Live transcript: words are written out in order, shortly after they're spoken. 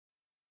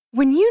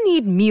When you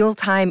need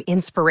mealtime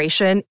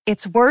inspiration,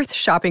 it's worth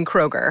shopping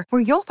Kroger,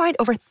 where you'll find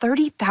over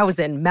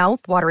 30,000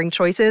 mouth-watering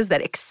choices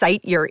that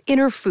excite your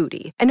inner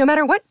foodie. And no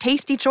matter what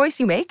tasty choice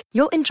you make,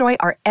 you'll enjoy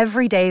our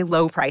everyday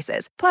low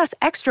prices, plus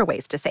extra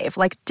ways to save,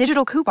 like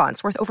digital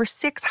coupons worth over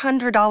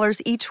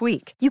 $600 each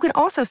week. You can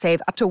also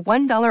save up to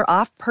 $1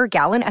 off per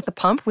gallon at the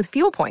pump with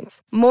fuel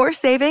points. More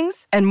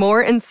savings and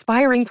more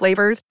inspiring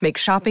flavors make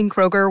shopping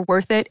Kroger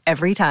worth it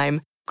every time.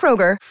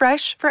 Kroger,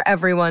 fresh for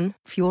everyone.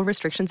 Fuel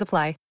restrictions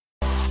apply.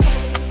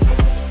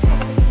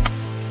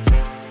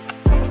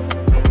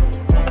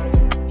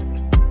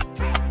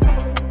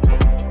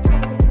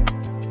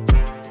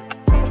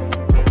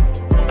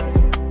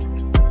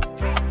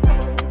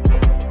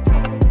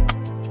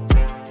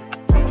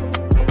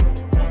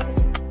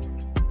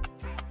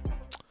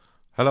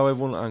 Hello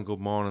everyone and good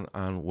morning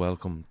and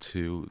welcome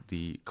to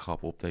the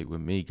COP Update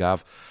with me,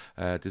 Gav.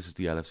 This is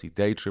the LFC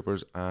Day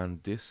Trippers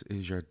and this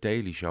is your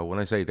daily show. When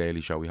I say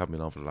daily show, we haven't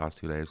been on for the last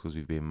 2 days because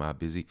we've been mad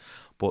busy.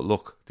 But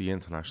look, the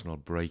international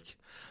break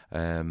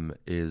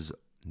is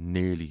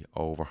nearly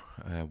over.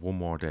 One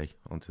more day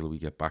until we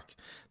get back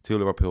to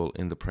Liverpool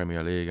in the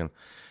Premier League, and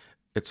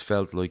it's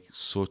felt like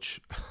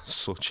such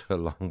a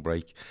long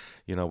break,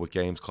 you know, with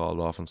games called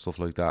off and stuff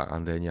like that,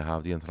 and then you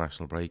have the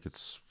international break.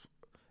 Is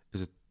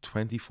it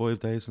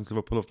 25 days since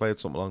Liverpool have played,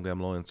 something along them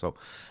lines? So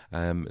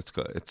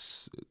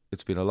it's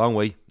been a long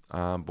way,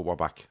 but we're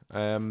back.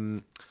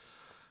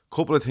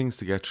 Couple of things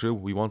to get through.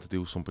 We want to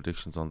do some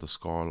predictions on the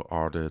score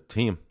or the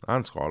team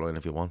and scoreline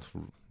if you want,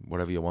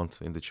 whatever you want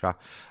in the chat.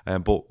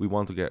 But we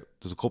want to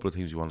there's a couple of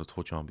things we want to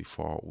touch on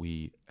before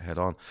we head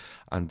on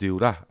and do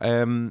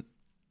that.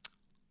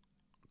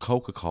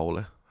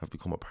 Coca-Cola have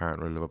become a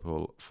partner of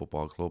Liverpool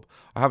Football Club.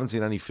 I haven't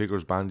seen any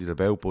figures bandied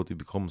about, but they've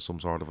become some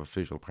sort of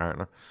official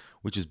partner,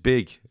 which is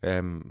big.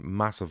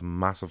 Massive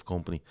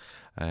company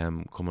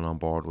coming on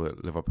board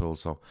with Liverpool.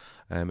 So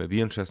it'd be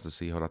interesting to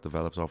see how that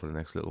develops over the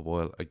next little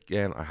while.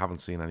 Again, I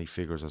haven't seen any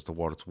figures as to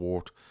what it's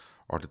worth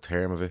or the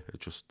term of it. I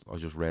just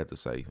read to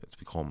say it's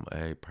become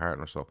a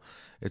partner. So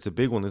it's a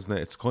big one, isn't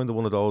it? It's kind of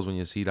one of those when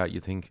you see that you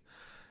think,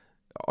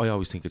 I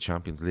always think of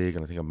Champions League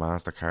and I think of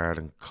MasterCard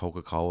and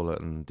Coca-Cola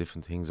and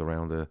different things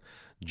around the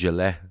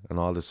Gillette and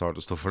all this sort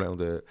of stuff around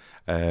the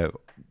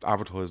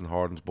advertising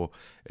hoardings, but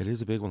it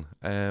is a big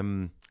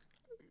one.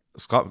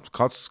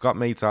 Scott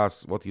Mates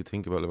asked, what do you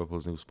think about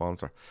Liverpool's new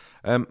sponsor?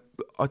 I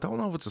don't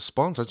know if it's a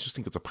sponsor, I just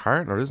think it's a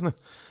partner, isn't it?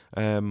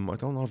 I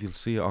don't know if you'll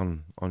see it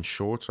on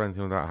shorts or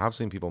anything like that. I have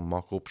seen people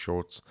mock up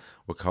shorts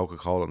with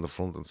Coca-Cola on the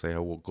front and say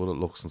how good it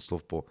looks and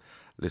stuff, but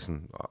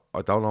listen,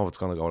 I don't know if it's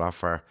going to go that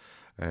far.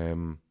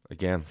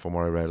 Again, from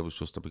what I read, it was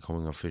just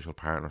becoming an official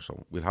partner,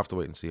 so we'll have to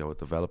wait and see how it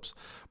develops.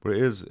 But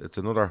it's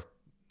another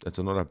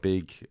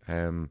big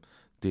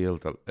deal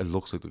that it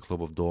looks like the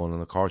club have done,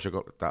 and of course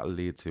that'll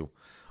lead to,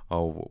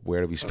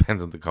 where are we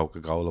spending the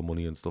Coca-Cola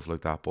money and stuff like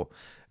that. But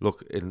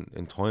look,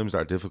 in times that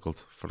are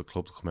difficult for the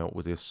club to come out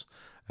with this,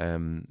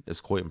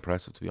 it's quite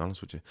impressive, to be honest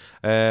with you.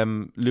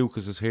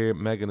 Lucas is here,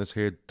 Megan is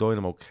here,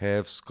 Dynamo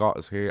Kev, Scott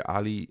is here,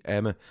 Ali,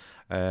 Emma.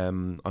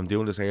 I'm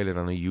doing this earlier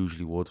than I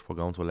usually would. We're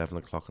going to 11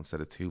 o'clock instead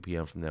of 2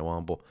 p.m. from now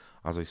on, but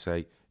as I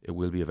say, it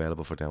will be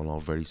available for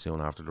download very soon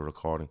after the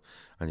recording,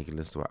 and you can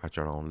listen to it at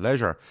your own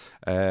leisure.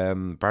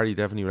 Barry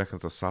definitely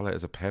reckons that Salah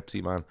is a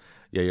Pepsi man.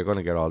 Yeah, you're going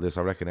to get all this.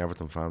 I reckon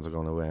Everton fans are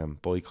going to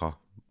boycott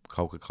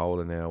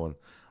Coca-Cola now, and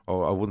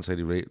I wouldn't say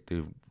they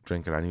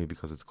drink it anyway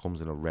because it comes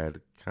in a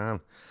red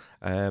can.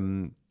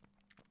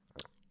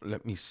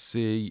 Let me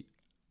see.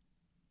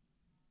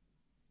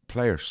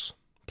 Players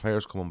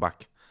coming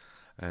back.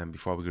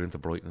 Before we get into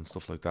Brighton and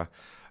stuff like that.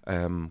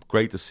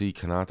 Great to see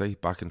Kanate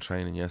back in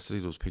training yesterday.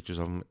 There was pictures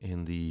of him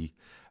in the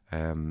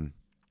at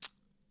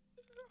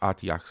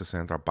the Access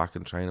Centre back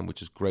in training,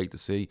 which is great to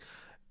see.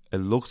 It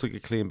looks like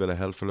a clean bit of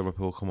health for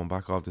Liverpool coming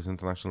back off this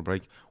international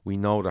break. We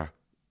know that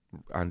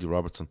Andy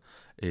Robertson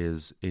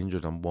is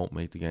injured and won't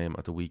make the game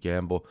at the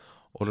weekend, but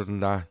other than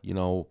that, you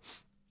know,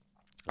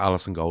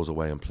 Alisson goes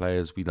away and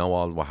plays. We know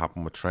all what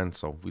happened with Trent,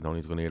 so we don't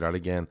need to go near that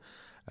again.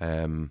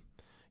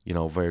 You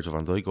know, Virgil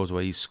van Dijk goes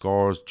away, he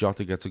scores,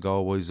 Jota gets a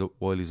goal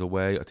while he's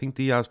away. I think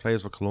Diaz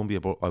plays for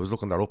Colombia, but I was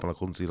looking that up and I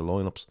couldn't see the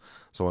lineups,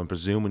 so I'm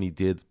presuming he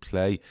did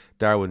play.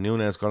 Darwin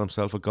Núñez got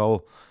himself a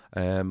goal.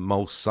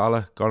 Mo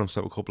Salah got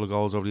himself a couple of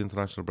goals over the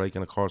international break,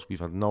 and of course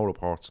we've had no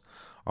reports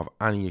of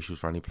any issues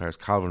for any players.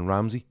 Calvin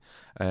Ramsey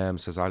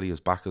says Ali is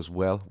back as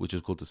well, which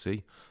is good to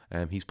see.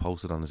 He's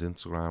posted on his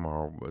Instagram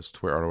or his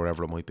Twitter or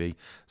whatever it might be,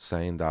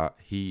 saying that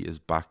he is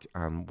back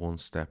and one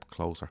step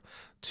closer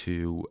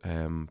to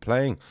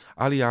playing.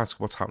 Ali asks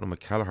what's happening with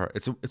Kelleher.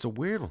 It's a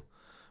weird one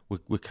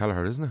with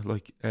Kelleher, isn't it?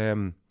 Like,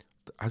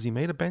 has he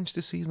made a bench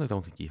this season? I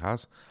don't think he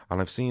has. And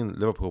I've seen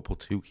Liverpool put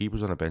two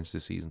keepers on a bench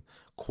this season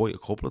quite a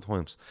couple of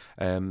times.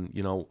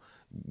 You know,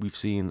 we've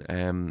seen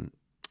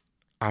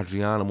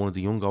Adrian and one of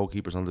the young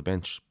goalkeepers on the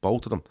bench,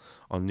 both of them,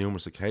 on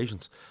numerous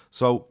occasions.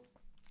 So,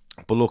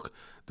 but look,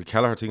 the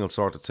Kelleher thing will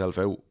sort itself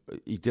out.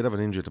 He did have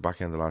an injury at the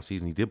back end of last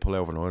season. He did pull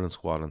out of an Ireland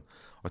squad, and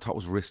I thought it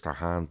was wrist or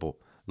hand, but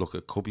look,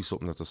 it could be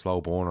something that's a slow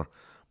burner.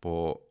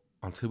 But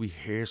until we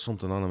hear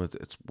something on him,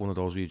 it's one of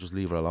those where you just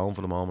leave it alone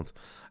for the moment.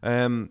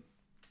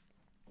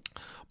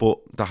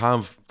 But to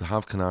have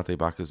Konate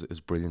back is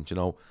brilliant. You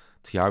know,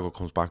 Thiago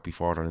comes back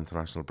before their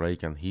international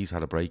break, and he's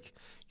had a break.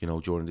 You know,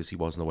 during this he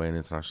wasn't away on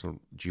international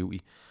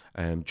duty.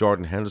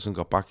 Jordan Henderson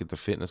got back into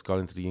fitness, got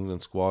into the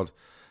England squad.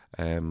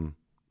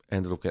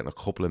 Ended up getting a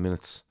couple of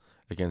minutes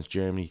against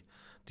Germany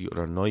the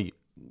other night.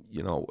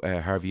 You know,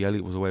 Harvey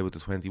Elliott was away with the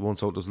 21.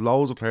 So there's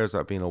loads of players that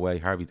have been away.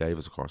 Harvey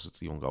Davis, of course, it's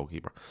the young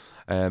goalkeeper.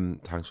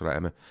 Thanks for that,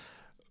 Emma.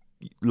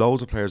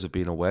 Loads of players have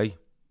been away.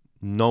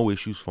 No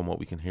issues from what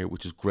we can hear,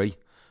 which is great,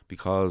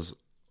 because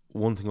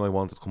one thing I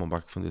wanted coming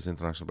back from this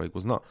international break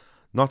was not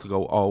to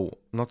go,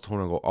 not to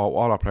turn and go,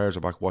 all our players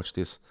are back, watch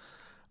this.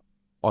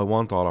 I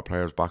want all our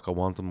players back. I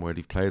want them where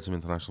they've played some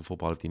international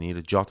football if they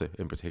needed. Jota,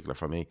 in particular,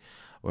 for me,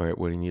 where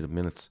he needed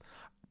minutes.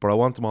 But I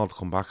want them all to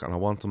come back, and I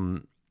want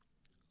them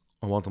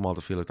all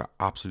to feel like they're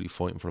absolutely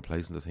fighting for a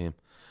place in the team.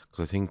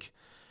 Because I think,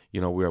 you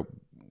know,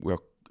 we're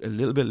a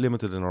little bit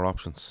limited in our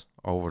options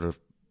over the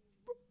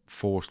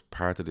first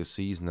part of this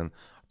season, and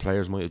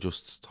players might have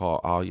just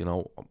thought, you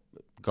know,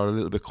 got a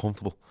little bit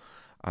comfortable,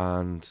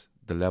 and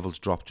the levels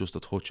dropped just a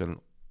touch. And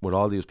with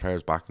all these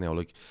players back now,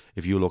 like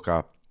if you look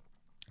at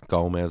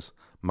Gomez,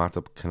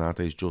 Matip, Konate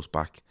is just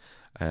back.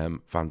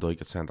 Van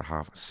Dijk at centre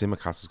half.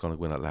 Tsimikas is going to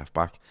go in at left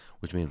back,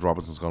 which means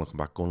Robertson's going to come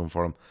back gunning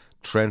for him.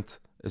 Trent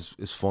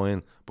is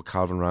fine, but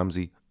Calvin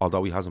Ramsey,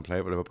 although he hasn't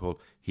played for Liverpool,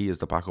 he is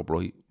the backup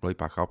right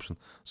back option.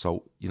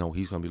 So, you know,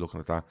 he's going to be looking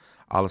at that.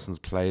 Alisson's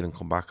played and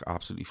come back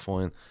absolutely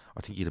fine.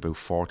 I think he had about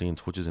 14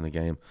 touches in a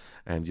game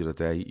the other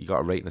day. He got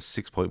a rating of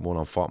 6.1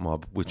 on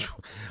FOTMob, which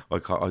I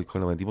kind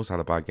of went, he must have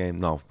had a bad game.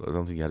 No, I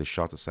don't think he had a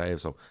shot to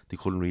save, so they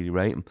couldn't really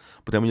rate him.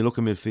 But then when you look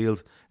at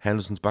midfield,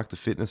 Henderson's back to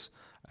fitness.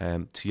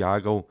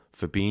 Thiago,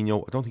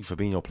 Fabinho. I don't think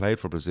Fabinho played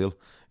for Brazil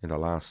in the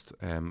last.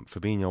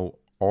 Fabinho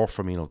or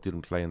Firmino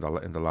didn't play in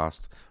the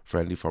last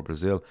friendly for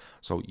Brazil.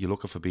 So you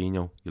look at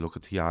Fabinho, you look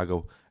at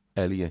Thiago,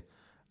 Elliott,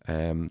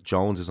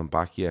 Jones isn't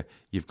back yet.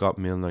 You've got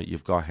Milner,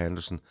 you've got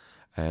Henderson.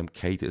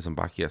 Keita isn't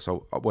back yet.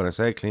 So when I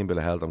say a clean bill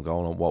of health, I'm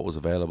going on what was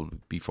available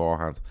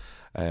beforehand.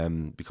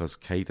 Because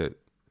Keita,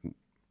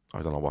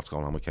 I don't know what's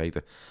going on with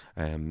Keita.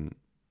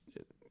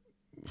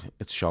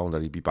 It's shown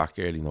that he'd be back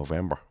early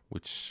November,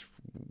 which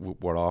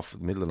we're off.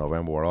 Middle of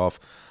November, we're off.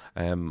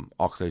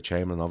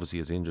 Oxlade-Chamberlain obviously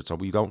is injured, so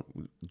we don't.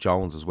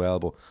 Jones as well,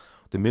 but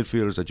the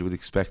midfielders that you would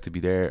expect to be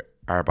there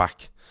are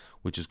back,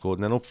 which is good.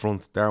 And then up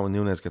front, Darwin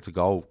Núñez gets a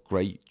goal,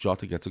 great.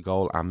 Jota gets a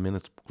goal and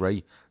minutes,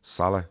 great.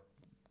 Salah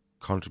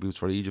contributes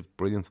for Egypt,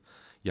 brilliant.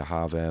 You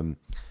have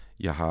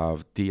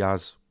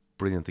Diaz,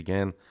 brilliant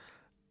again.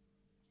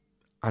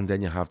 And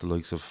then you have the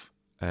likes of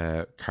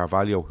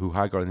Carvalho, who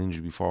had got an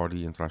injury before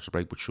the international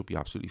break, but should be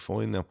absolutely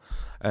fine now.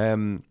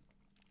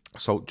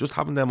 So just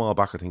having them all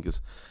back, I think,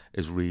 is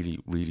really,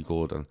 really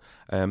good.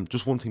 And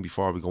just one thing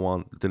before we go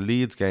on, the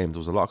Leeds game, there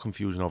was a lot of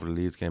confusion over the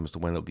Leeds game as to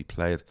when it'll be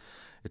played.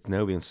 It's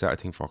now being set, I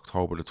think, for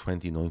October the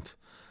 29th,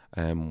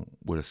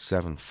 with a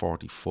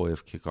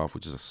 7:45 kickoff,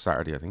 which is a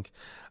Saturday, I think.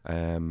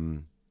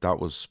 That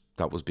was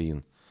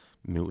being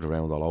mooted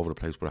around all over the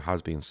place, but it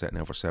has been set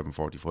now for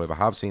 7:45. I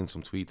have seen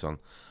some tweets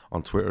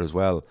on Twitter as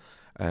well,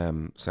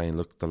 saying,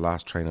 look, the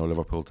last train out of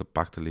Liverpool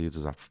back to Leeds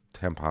is at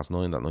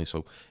 9:10 that night,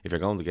 so if you're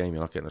going to the game,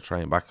 you're not getting a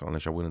train back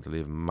unless you're willing to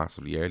leave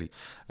massively early,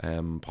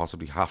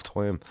 possibly half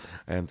time,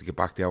 to get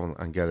back down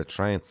and get a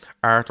train.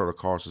 Arthur, of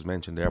course, is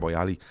mentioned there by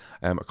Ali.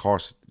 Of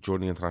course,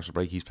 during the international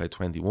break, he's played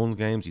 21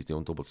 games, he's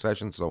doing double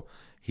sessions, so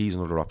he's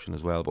another option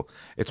as well. But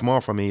it's more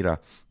for me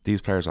that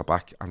these players are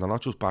back, and they're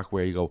not just back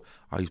where you go,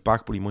 he's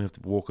back, but he might have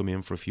to walk him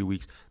in for a few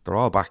weeks. They're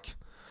all back.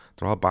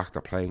 They're all back,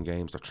 they're playing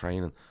games, they're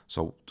training.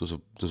 So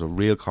there's a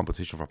real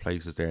competition for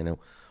places there now.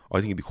 I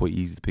think it'd be quite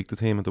easy to pick the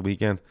team at the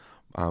weekend.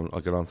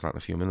 I'll get on to that in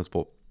a few minutes.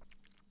 But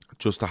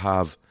just to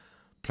have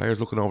players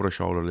looking over their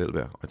shoulder a little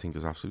bit, I think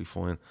is absolutely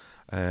fine.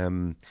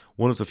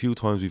 One of the few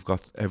times we've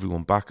got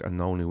everyone back and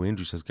no new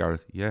injury, says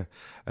Gareth. Yeah.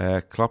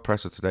 Klopp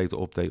presser today to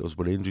update us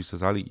with injury,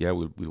 says Ali. Yeah,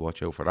 we'll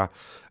watch out for that.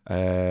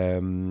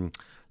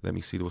 Let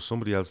me see, there was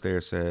somebody else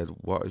there said,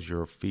 what is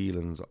your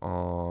feelings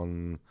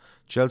on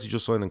Chelsea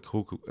just signed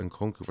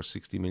Nkunku for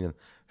 60 million?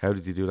 How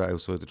did they do that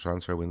outside the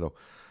transfer window?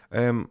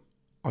 I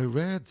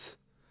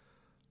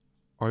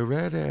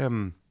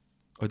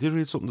did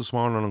read something this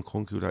morning on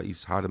Nkunku that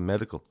he's had a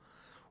medical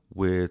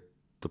with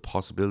the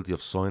possibility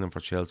of signing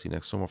for Chelsea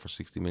next summer for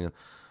 60 million.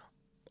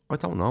 I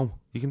don't know.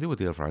 You can do a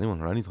deal for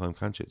anyone or any time,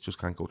 can't you? It just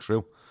can't go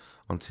through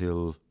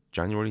until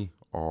January,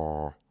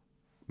 or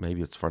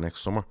maybe it's for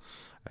next summer.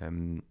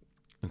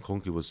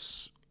 Nkunku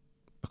is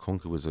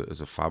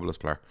a fabulous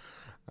player,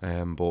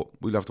 but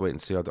we'll have to wait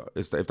and see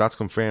if that's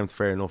confirmed.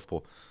 Fair enough,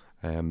 but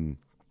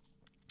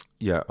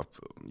yeah,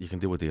 you can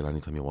do a deal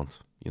anytime you want.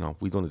 You know,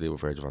 we done a deal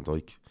with Virgil van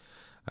Dijk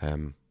a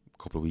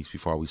couple of weeks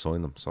before we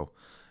signed them, so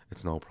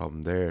it's no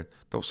problem there.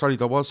 Sorry,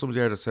 there was somebody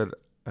there that said,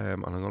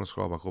 and I'm going to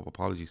scroll back up.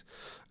 Apologies.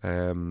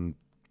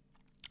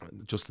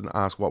 Just to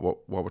ask what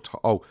we're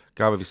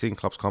Gav, have you seen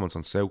Klopp's comments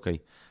on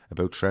Southgate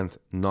about Trent?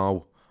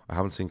 No. I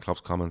haven't seen Klopp's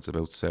comments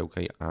about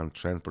Southgate and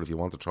Trent, but if you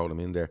want to throw them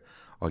in there,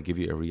 I'll give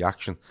you a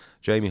reaction.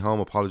 Jamie Holm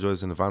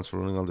apologised in advance for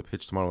running on the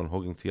pitch tomorrow and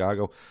hugging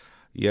Thiago.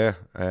 Yeah,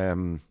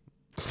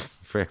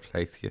 fair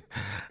play to you.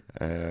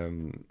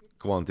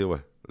 Go on, do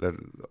it.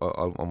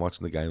 I'm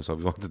watching the game, so if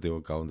you want to do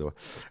it, go and do it.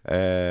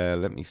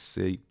 Let me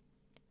see.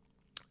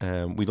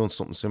 We done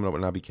something similar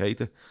with Naby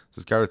Keita.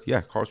 Says Gareth, yeah,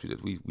 of course we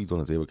did. We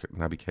done a deal with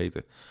Naby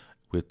Keita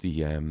with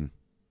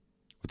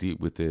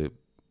the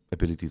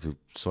ability to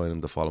sign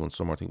him the following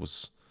summer. I think it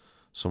was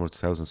summer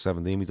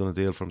 2017. We done a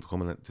deal for him to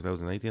come in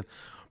 2018.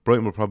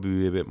 Brighton will probably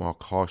be a bit more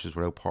cautious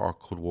without Potter.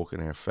 Could work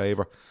in our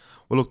favour.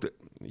 Well, look,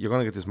 you're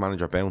going to get this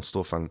manager bounce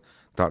stuff, and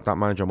that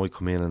manager might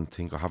come in and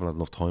think, I haven't had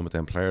enough time with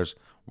them players.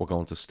 We're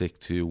going to stick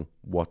to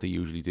what they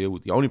usually do.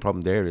 The only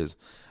problem there is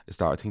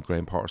that I think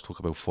Graham Potter's took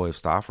about 5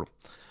 staff from him.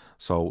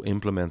 So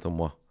implementing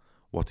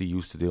what they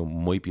used to do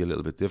might be a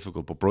little bit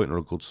difficult, but Brighton are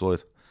a good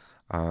side.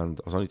 And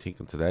I was only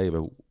thinking today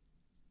about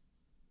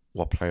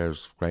what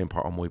players Graham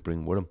Potter might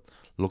bring with him.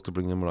 Look to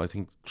bring him, and I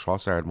think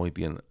Trossard might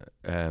be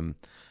an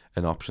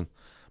option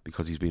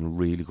because he's been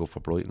really good for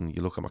Brighton.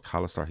 You look at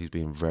McAllister, he's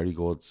been very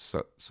good.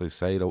 So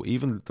say though,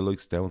 even the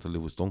likes down to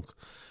Lewis Dunk,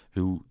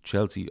 who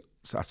Chelsea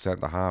at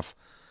centre half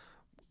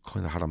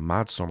kind of had a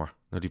mad summer.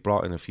 Now they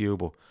brought in a few,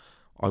 but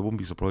I wouldn't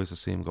be surprised to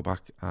see him go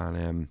back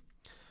and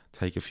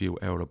take a few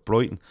out of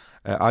Brighton.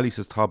 Ali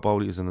says Todd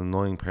Bowley is an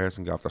annoying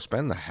person. After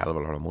spending a hell of a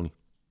lot of money,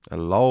 a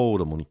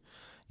load of money,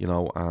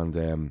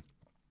 and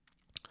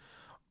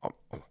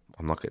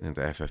I'm not getting into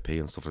FFP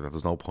and stuff like that.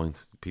 There's no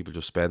point. People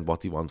just spend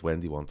what they want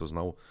when they want. There's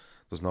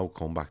no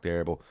comeback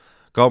there. But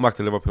going back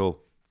to Liverpool,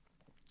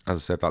 as I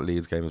said, that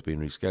Leeds game has been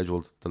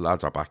rescheduled. The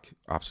lads are back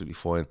absolutely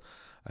fine,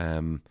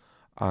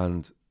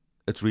 and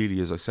it really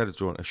is. I said it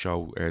during a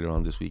show earlier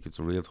on this week. It's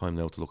a real time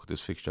now to look at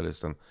this fixture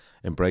list and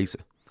embrace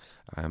it.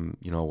 I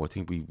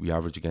think we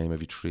average a game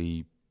every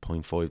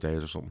 3.5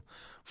 days or something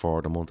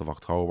for the month of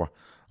October.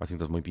 I think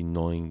there might be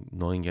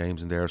nine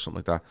games in there or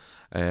something like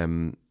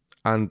that.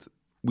 And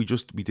we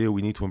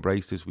need to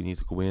embrace this. We need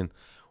to go in.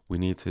 We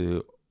need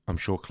to. I'm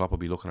sure Klopp will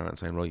be looking at it and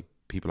saying, right,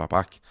 people are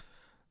back.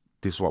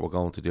 This is what we're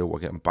going to do. We're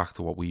getting back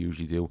to what we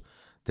usually do.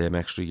 Them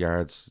extra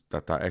yards,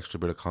 that extra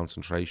bit of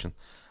concentration.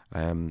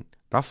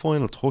 That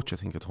final touch, I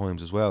think, at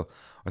times as well.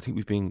 I think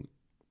we've been,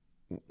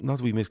 not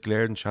that we missed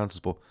glaring chances,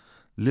 but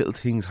little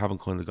things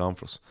haven't kind of gone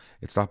for us.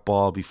 It's that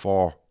ball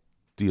before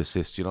the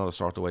assist, the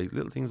sort of way,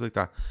 little things like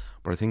that.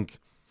 But I think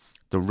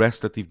the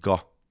rest that they've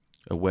got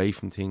away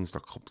from things,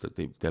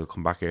 they'll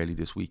come back early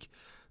this week,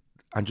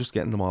 and just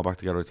getting them all back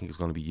together, I think is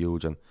going to be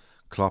huge. And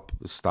Klopp,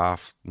 the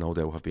staff, no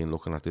doubt, have been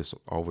looking at this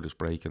over this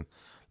break and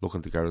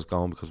looking to get us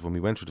going, because when we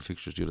went through the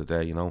fixtures the other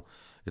day,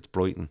 it's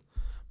Brighton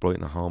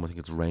at home, I think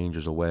it's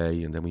Rangers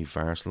away, and then we've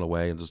Arsenal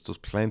away, and there's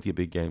plenty of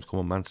big games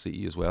coming, Man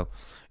City as well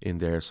in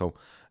there. So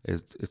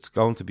it's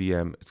going to be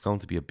a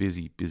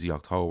busy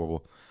October.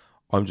 But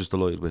I'm just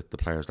delighted with the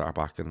players that are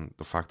back, and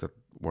the fact that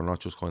we're not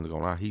just kind of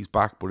going, he's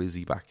back, but is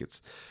he back?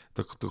 It's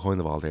they're kind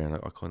of all there, and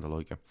I kind of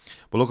like it.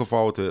 But looking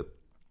forward to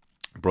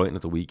Brighton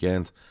at the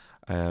weekend.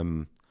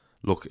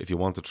 Look, if you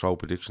want to throw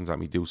predictions at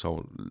me, do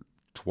so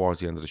towards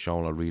the end of the show,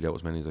 and I'll read out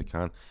as many as I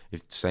can.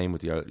 Same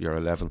with your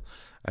 11.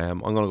 I'm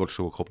going to go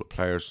through a couple of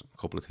players, a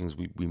couple of things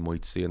we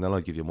might see, and then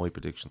I'll give you my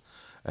prediction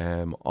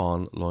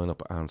on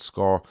lineup and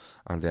score,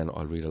 and then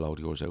I'll read a load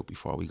of yours out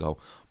before we go.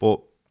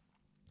 But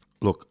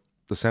look,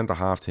 the centre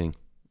half thing,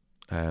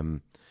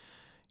 Konate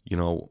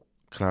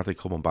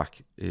coming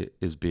back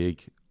is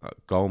big.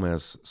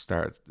 Gomez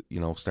started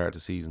the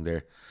season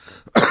there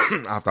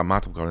after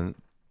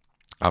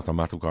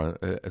Matip got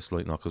a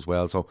slight knock as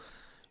well. So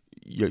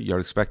you're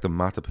expecting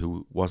Matip,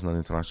 who wasn't on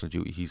international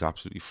duty, he's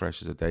absolutely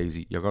fresh as a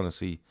daisy. You're going to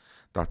see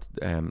that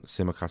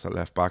Tsimikas at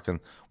left back, and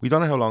we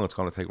don't know how long it's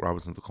going to take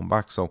Robertson to come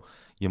back. So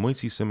you might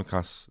see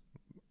Tsimikas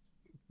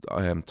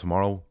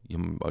tomorrow.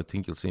 I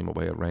think you'll see him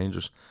away at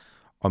Rangers.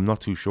 I'm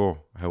not too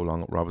sure how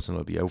long Robertson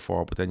will be out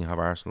for, but then you have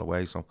Arsenal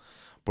away. So,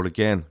 but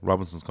again,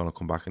 Robertson's going to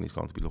come back, and he's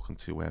going to be looking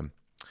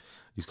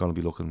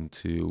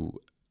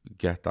to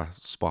get that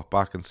spot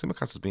back. And Tsimikas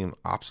has been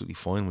absolutely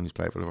fine when he's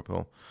played for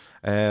Liverpool.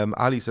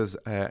 Ali says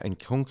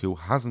Nkunku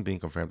hasn't been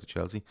confirmed to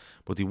Chelsea,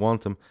 but they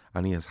want him,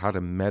 and he has had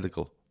a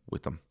medical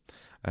with them.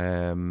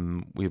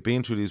 We've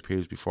been through these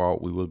periods before.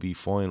 We will be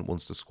fine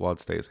once the squad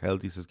stays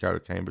healthy, says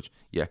Gareth Cambridge.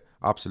 Yeah,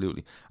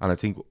 absolutely. And I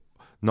think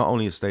not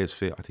only it stays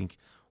fit, I think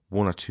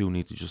one or two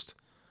need to just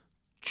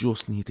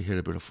need to hit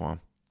a bit of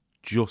form.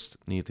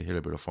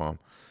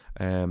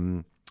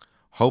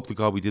 Hope to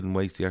God we didn't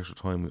waste the extra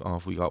time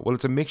off we got. Well,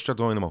 it's a mixture,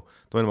 Dynamo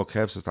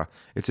Kev says that.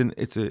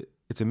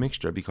 It's a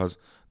mixture, because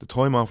the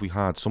time off we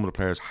had, some of the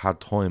players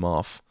had time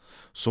off.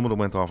 Some of them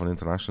went off on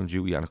international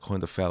duty, and it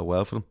kind of fell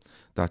well for them.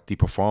 That they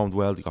performed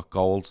well, they got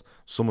goals.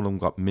 Some of them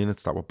got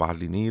minutes that were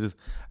badly needed.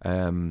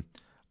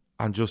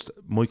 And just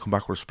might come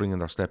back with a spring in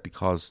their step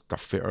because they're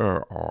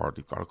fitter, or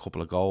they've got a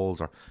couple of goals,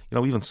 or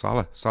even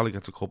Salah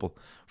gets a couple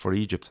for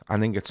Egypt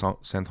and then gets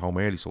sent home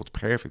early, so it's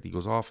perfect. He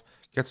goes off,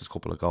 gets his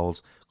couple of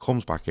goals,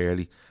 comes back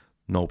early,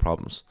 no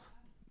problems.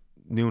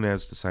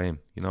 Nunez the same,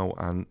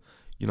 and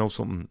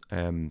something.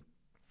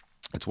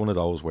 it's one of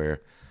those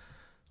where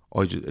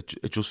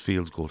it just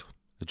feels good.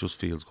 It just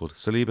feels good.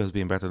 Saliba has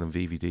been better than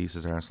VVD,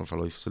 says Arsenal for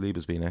life. Saliba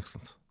has been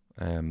excellent.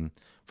 Van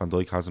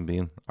Dijk hasn't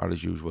been at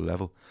his usual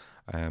level.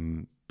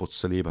 But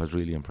Saliba has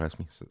really impressed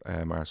me.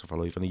 Arsenal for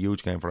life. And a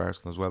huge game for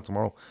Arsenal as well.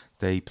 Tomorrow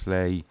they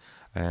play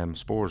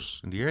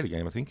Spurs in the early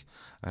game, I think,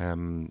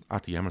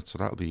 at the Emirates. So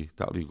that'll be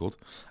good.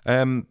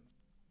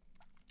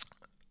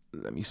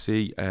 Let me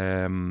see.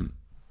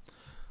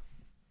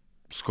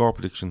 Score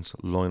predictions,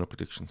 lineup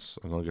predictions.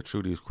 I'm going to get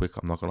through these quick.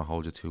 I'm not going to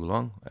hold you too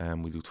long.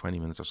 We do 20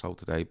 minutes or so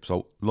today.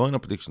 So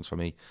lineup predictions for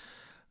me: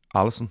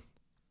 Alisson,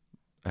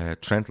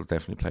 Trent will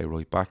definitely play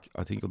right back.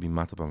 I think it'll be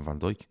Matip and Van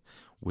Dijk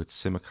with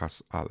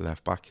Tsimikas at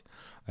left back.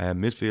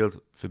 Midfield,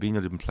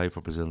 Fabinho didn't play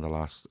for Brazil in the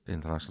last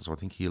international, so I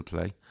think he'll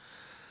play.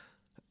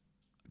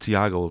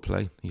 Thiago will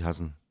play. He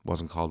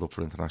wasn't called up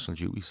for international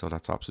duty, so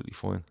that's absolutely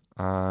fine.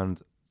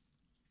 And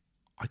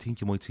I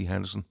think you might see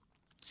Henderson.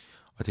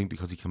 I think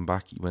because he came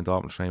back, he went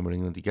off and trained with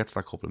England. He gets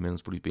that couple of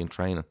minutes, but he's been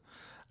training.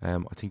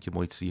 I think you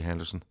might see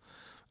Henderson.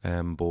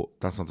 But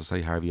that's not to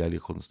say Harvey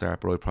Elliott couldn't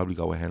start, but I'd probably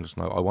go with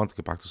Henderson. I want to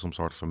get back to some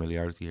sort of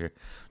familiarity here,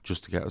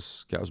 just to get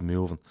us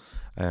moving.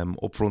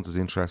 Up front is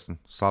interesting.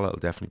 Salah will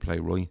definitely play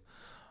right.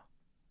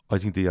 I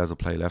think Diaz will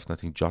play left, and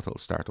I think Jota will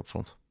start up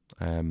front.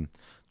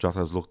 Jota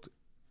has looked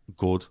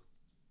good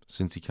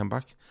since he came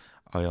back.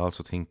 I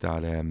also think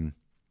that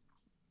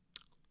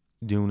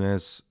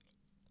Nunez,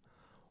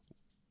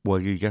 while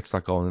he gets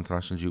that goal in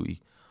international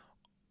duty,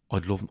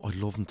 I'd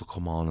love him to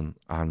come on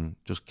and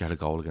just get a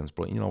goal against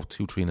Brighton.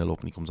 2-3-0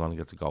 up and he comes on and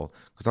gets a goal.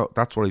 Because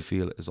that's what I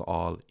feel is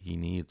all he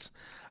needs.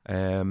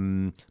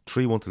 3-1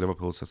 to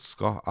Liverpool, says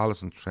Scott,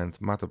 Alisson,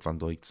 Trent, Matip, Van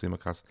Dijk,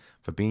 Tsimikas,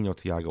 Fabinho,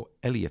 Thiago,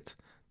 Elliott,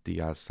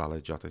 Diaz,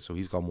 Salah, Jota. So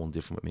he's gone one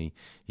different with me.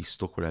 He's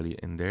stuck with Elliott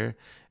in there.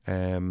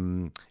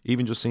 Even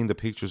just seeing the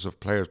pictures of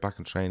players back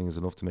in training is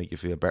enough to make you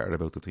feel better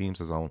about the team,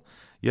 says Owen.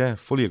 Yeah,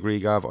 fully agree,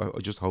 Gav. I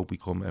just hope we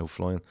come out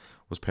flying.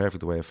 It was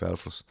perfect the way it fell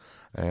for us.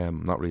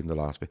 Not reading the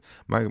last bit.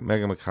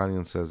 Megan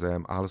McCallion says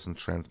Alisson,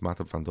 Trent,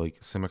 Matip, Van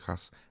Dijk,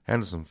 Tsimikas,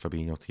 Henderson,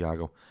 Fabinho,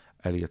 Thiago,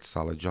 Elliott,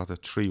 Salah, Jota.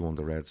 3-1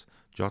 the Reds.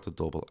 Jota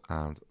double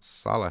and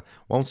Salah.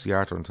 Won't see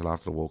Arthur until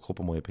after the World Cup,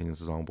 in my opinion,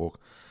 says Owen Book.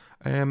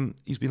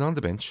 He's been on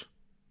the bench.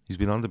 He's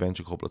been on the bench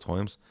a couple of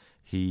times.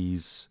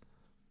 He's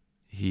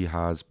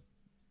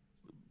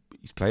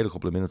played a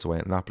couple of minutes away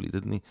at Napoli,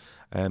 didn't he?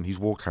 He's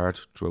worked hard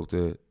throughout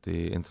the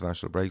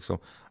international break. So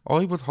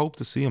I would hope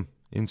to see him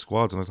in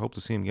squads, and I'd hope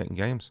to see him getting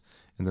games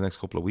in the next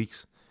couple of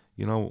weeks.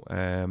 Gav,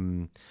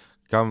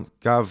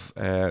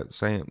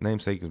 saying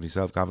namesake of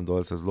myself, Gavin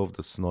Doyle says, love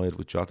the snide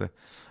with Jota.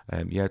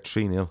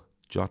 3-0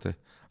 Jota.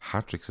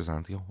 Hat-trick, says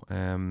Antio.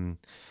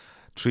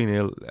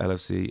 3-0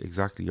 LFC,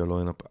 exactly my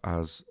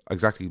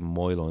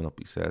lineup,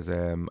 he says.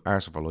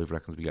 Arsenal for life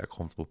reckons we get a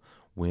comfortable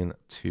win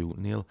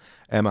 2-0.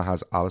 Emma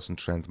has Alisson,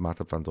 Trent,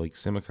 Matip, Van Dijk,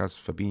 Tsimikas,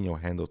 Fabinho,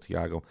 Hendo,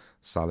 Thiago,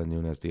 Salah,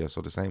 Nunez, Diaz. So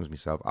the same as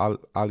myself.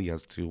 Ali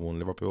has 2-1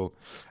 Liverpool.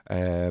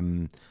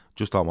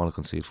 Just don't want to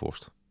concede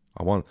first.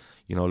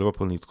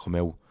 Liverpool need to come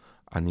out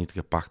and need to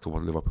get back to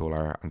what Liverpool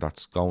are, and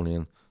that's going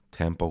in,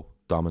 tempo,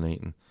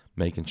 dominating,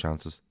 making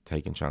chances,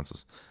 taking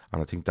chances.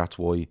 And I think that's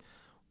why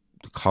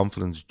the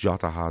confidence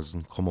Jota has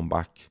in coming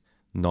back,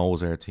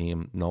 knows our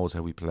team, knows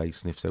how we play,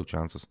 sniffs out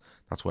chances.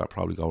 That's why I'd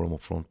probably go with him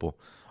up front. But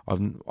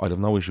I'd have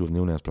no issue with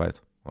Nunez played,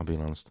 I'm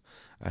being honest.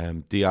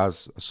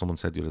 Diaz, as someone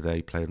said the other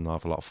day, played an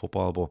awful lot of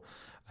football, but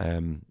I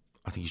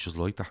think he's just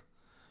like that.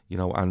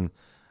 And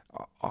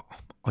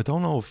I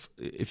don't know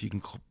if you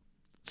can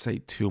say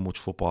too much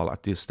football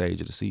at this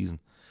stage of the season.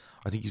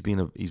 I think he's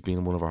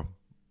been one of our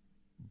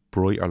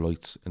brighter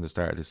lights in the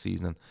start of this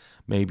season, and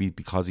maybe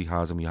because he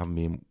has and we haven't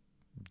been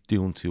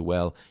doing too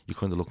well, you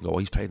kind of look and go,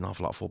 he's played an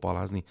awful lot of football,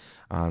 hasn't he?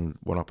 And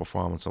we're not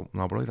performing. So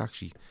no, but I'd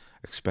actually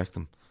expect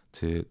him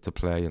to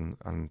play,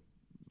 and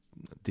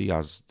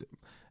Diaz,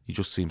 he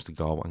just seems to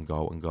go and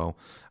go and go.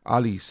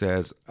 Ali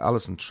says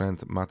Alisson,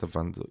 Trent, Matip,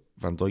 Van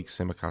Dijk,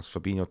 Tsimikas,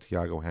 Fabinho,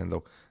 Thiago,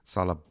 Hendo,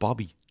 Salah,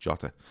 Bobby,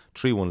 Jota.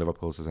 3-1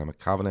 Liverpool, says Emma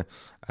Kavanagh.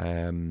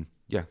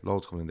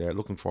 Loads coming in there.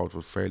 Looking forward to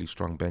a fairly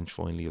strong bench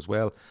finally as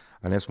well.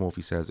 And S.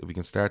 Murphy says, if we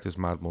can start this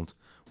mad month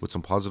with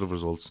some positive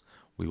results,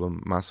 we will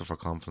massive for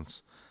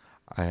confidence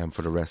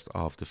for the rest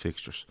of the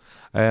fixtures.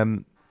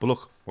 But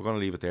look, we're going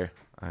to leave it there.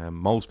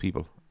 Most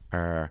people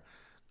are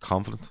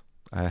confident.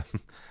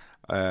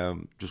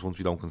 Just once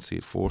we don't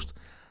concede first.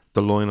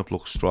 The lineup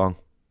looks strong.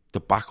 The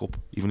backup,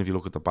 even if you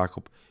look at the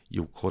backup,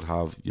 you'd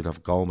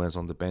have Gomez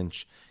on the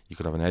bench. You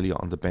could have an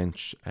Elliott on the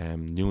bench,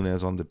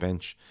 Nunez on the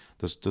bench.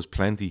 There's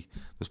plenty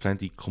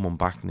coming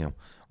back now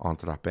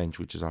onto that bench,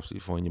 which is absolutely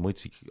fine. You might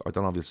see, I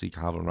don't know if you'll see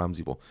Calvin and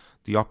Ramsey, but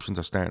the options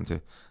are starting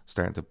to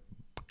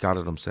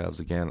gather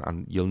themselves again,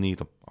 and you'll need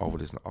them over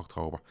this in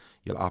October.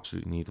 You'll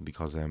absolutely need them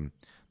because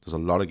there's a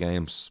lot of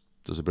games.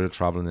 There's a bit of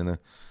travelling in it.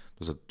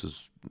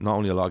 There's not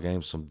only a lot of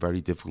games, some very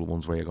difficult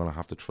ones where you're going to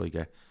have to try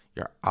get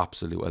your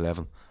absolute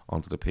 11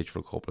 onto the pitch for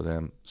a couple of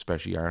them,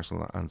 especially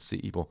Arsenal and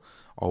City. But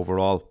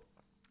overall,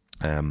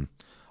 I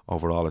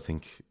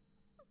think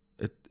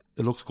it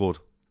looks good,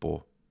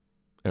 but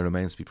it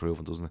remains to be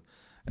proven, doesn't it?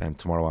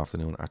 tomorrow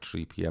afternoon at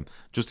 3 p.m.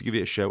 Just to give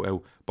you a shout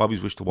out,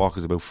 Bobby's Wish to Walk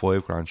is about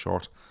 $5,000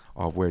 short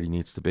of where he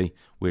needs to be,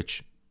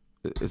 which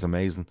is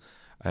amazing.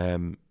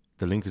 The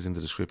link is in the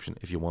description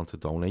if you want to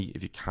donate.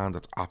 If you can,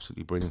 that's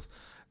absolutely brilliant.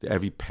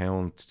 Every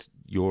pound,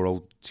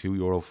 euro,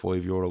 €2,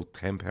 €5,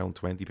 £10,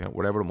 £20,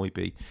 whatever it might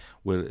be,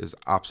 will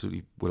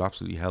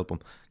absolutely help them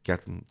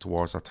get them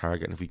towards that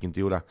target. And if we can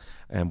do that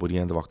by the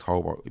end of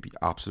October, it'd be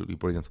absolutely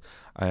brilliant.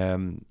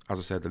 As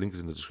I said, the link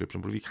is in the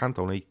description. But if you can't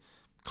donate,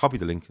 copy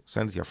the link,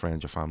 send it to your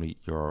friends, your family,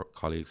 your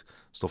colleagues,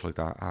 stuff like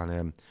that,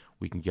 and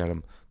we can get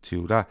them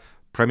to that.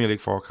 Premier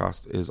League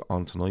forecast is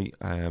on tonight.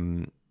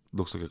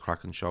 Looks like a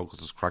cracking show because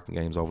there's cracking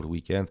games over the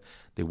weekend.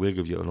 They will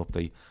give you an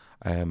update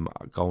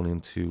going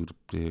into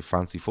the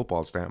fancy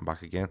football starting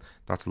back again.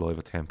 That's live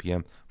at 10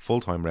 p.m.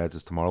 Full-time Reds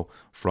is tomorrow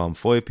from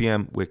 5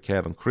 p.m. with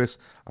Kev and Chris,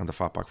 and the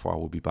Fatback 4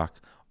 will be back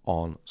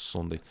on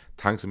Sunday.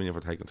 Thanks a million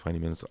for taking 20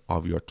 minutes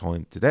of your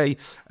time today.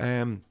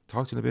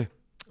 Talk to you in a bit.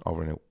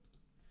 Over and out.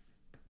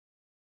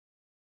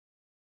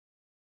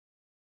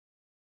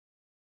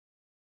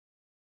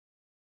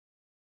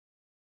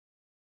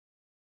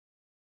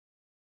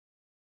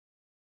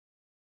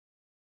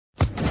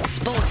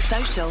 Sports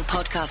Social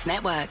Podcast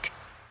Network.